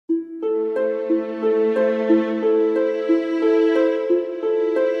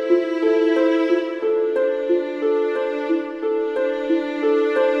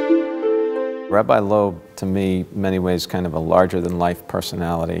Rabbi Loeb, to me, in many ways, kind of a larger-than-life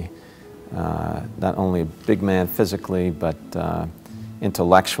personality. Not only a big man physically, but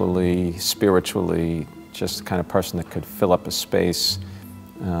intellectually, spiritually, just the kind of person that could fill up a space,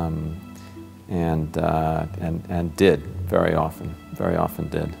 and did very often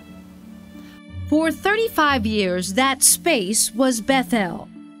did. For 35 years, that space was Bethel.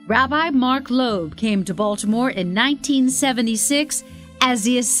 Rabbi Mark Loeb came to Baltimore in 1976 as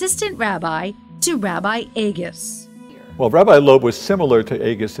the assistant rabbi to Rabbi Agus. Well, Rabbi Loeb was similar to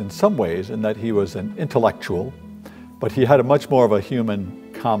Agus in some ways in that he was an intellectual, but he had a much more of a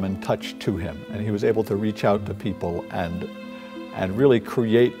human, common touch to him, and he was able to reach out to people and really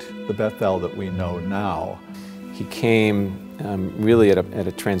create the Bethel that we know now. He came really at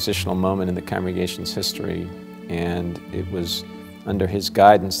a transitional moment in the congregation's history, and it was under his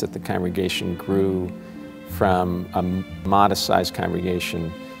guidance that the congregation grew from a modest-sized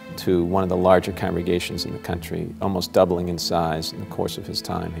congregation to one of the larger congregations in the country, almost doubling in size in the course of his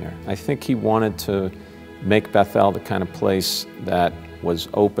time here. I think he wanted to make Bethel the kind of place that was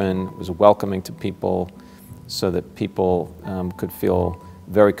open, was welcoming to people, so that people could feel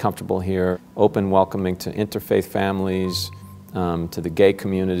very comfortable here, open, welcoming to interfaith families, to the gay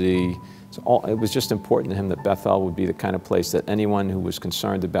community. So it was just important to him that Bethel would be the kind of place that anyone who was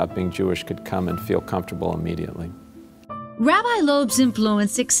concerned about being Jewish could come and feel comfortable immediately. Rabbi Loeb's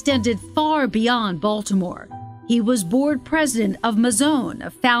influence extended far beyond Baltimore. He was board president of Mazon,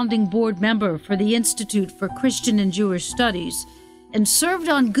 a founding board member for the Institute for Christian and Jewish Studies, and served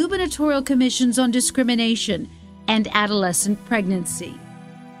on gubernatorial commissions on discrimination and adolescent pregnancy.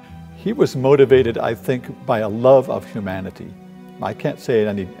 He was motivated, I think, by a love of humanity. I can't say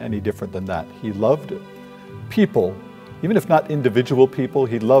it any different than that. He loved people, even if not individual people,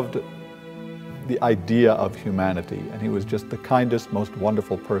 he loved the idea of humanity, and he was just the kindest, most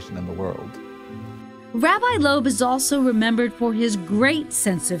wonderful person in the world. Rabbi Loeb is also remembered for his great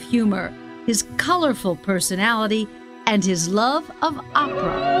sense of humor, his colorful personality, and his love of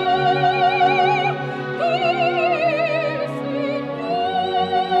opera.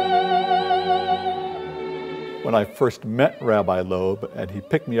 When I first met Rabbi Loeb, and he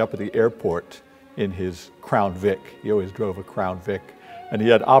picked me up at the airport in his Crown Vic, he always drove a Crown Vic, and he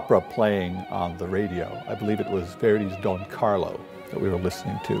had opera playing on the radio. I believe it was Verdi's Don Carlo that we were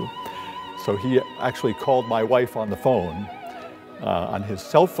listening to. So he actually called my wife on the phone, on his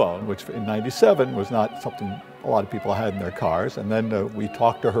cell phone, which in '97 was not something a lot of people had in their cars. And then we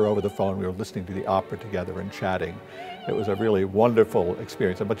talked to her over the phone. We were listening to the opera together and chatting. It was a really wonderful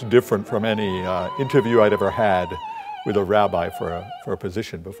experience, and much different from any interview I'd ever had with a rabbi for a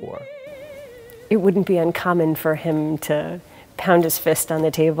position before. It wouldn't be uncommon for him to pound his fist on the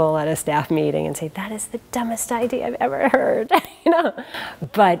table at a staff meeting and say, "That is the dumbest idea I've ever heard," you know.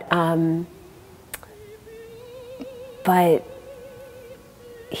 But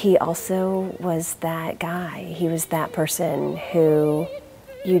he also was that guy. He was that person who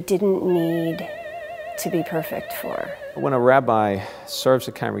you didn't need to be perfect for. When a rabbi serves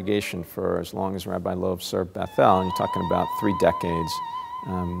a congregation for as long as Rabbi Loeb served Bethel, and you're talking about 3 decades,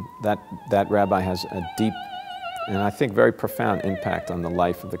 that rabbi has a deep and I think very profound impact on the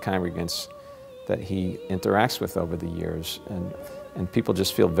life of the congregants that he interacts with over the years. And people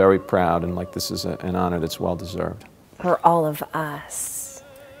just feel very proud and like this is an honor that's well deserved. For all of us,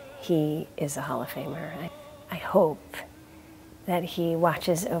 he is a Hall of Famer. I hope that he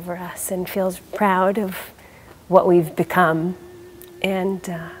watches over us and feels proud of what we've become and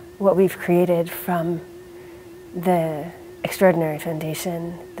what we've created from the extraordinary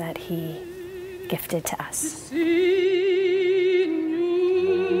foundation that he gifted to us.